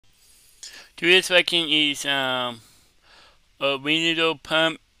Today's vaccine is a Window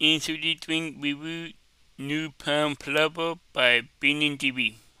Palm Insulin Drink Review New Palm Flavor by Beaning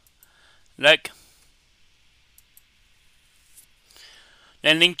TV. Like,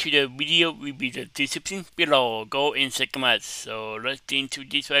 the link to the video will be the description below. Go and check them out. So let's get into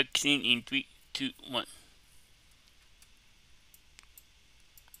this vaccine in 3, 2, 1.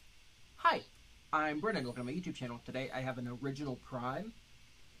 Hi, I'm Brennan. Welcome to my YouTube channel. Today I have an original prime.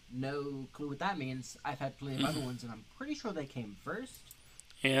 No clue what that means. I've had plenty of other ones, and I'm pretty sure they came first.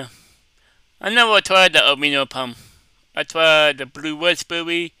 Yeah. I never tried the amino palm. I tried the blue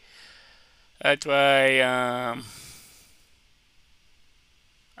raspberry. I tried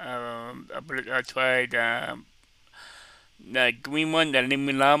I tried the green one, the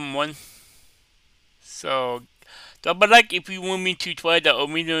lemon lime one. So double like if you want me to try the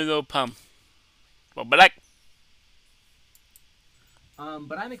amino palm. Double like.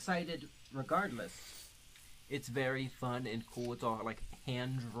 But I'm excited regardless. It's very fun and cool. It's all like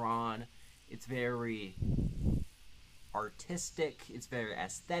hand-drawn. It's very artistic. It's very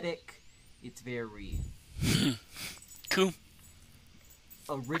aesthetic. It's very Cool.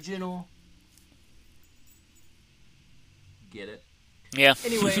 original. Get it? Yeah.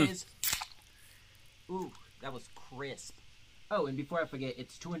 Anyways. Ooh, that was crisp. Oh, and before I forget,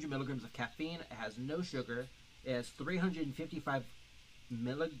 it's 200 milligrams of caffeine. It has no sugar. It has 355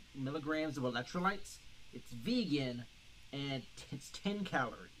 milligrams of electrolytes. It's vegan, and it's 10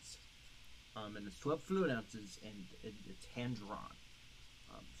 calories. And it's 12 fluid ounces, and it's hand-drawn.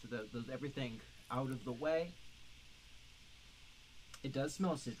 So there's everything out of the way. It does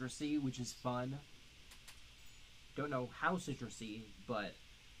smell citrusy, which is fun. Don't know how citrusy, but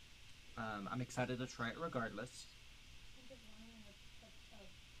I'm excited to try it regardless.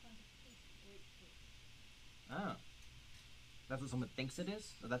 Oh. That's what someone thinks it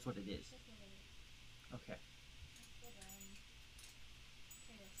is? Or that's what it is? Okay.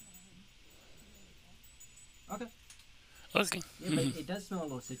 Okay. Okay. Yeah, but it does smell a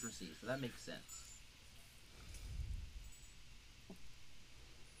little citrusy, so that makes sense.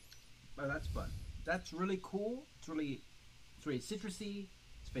 Oh, that's fun. That's really cool. It's really citrusy.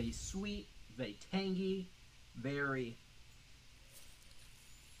 It's very sweet, very tangy, very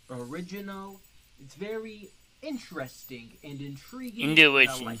original. It's very interesting and intriguing. And I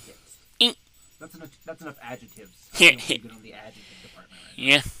like it. That's enough adjectives. I'm feeling good on the adjective department right now.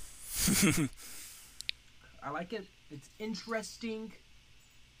 Yeah. I like it. It's interesting.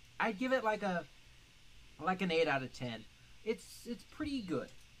 I'd give it like an 8 out of 10. It's pretty good.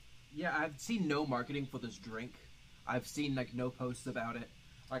 Yeah, I've seen no marketing for this drink. I've seen like no posts about it.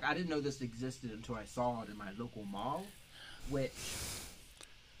 Like I didn't know this existed until I saw it in my local mall, which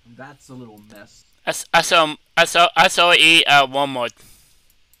that's a little mess. I saw it at Walmart.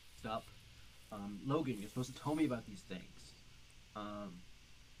 Stop. Logan, you're supposed to tell me about these things.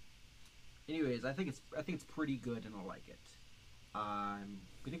 Anyways, I think it's pretty good and I like it. I'm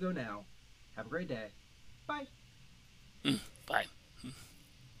gonna go now. Have a great day. Bye. Bye.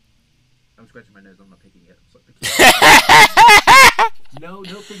 I'm scratching my nose. I'm not picking it. No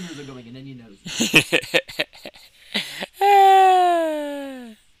fingers are going in any nose.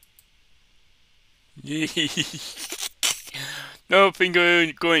 No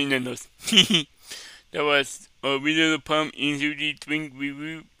finger going in the nose. That was a video palm injury drink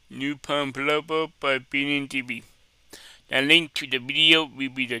review new palm flavor by Beaning TV. The link to the video will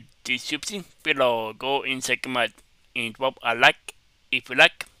be the description below. Go and check them out and drop a like if you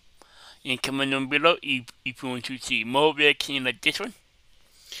like. And comment down below if you want to see more reactions like this one.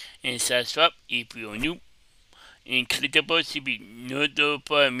 And subscribe if you're new. And click the bell to be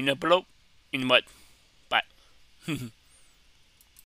notified below. And what? Bye.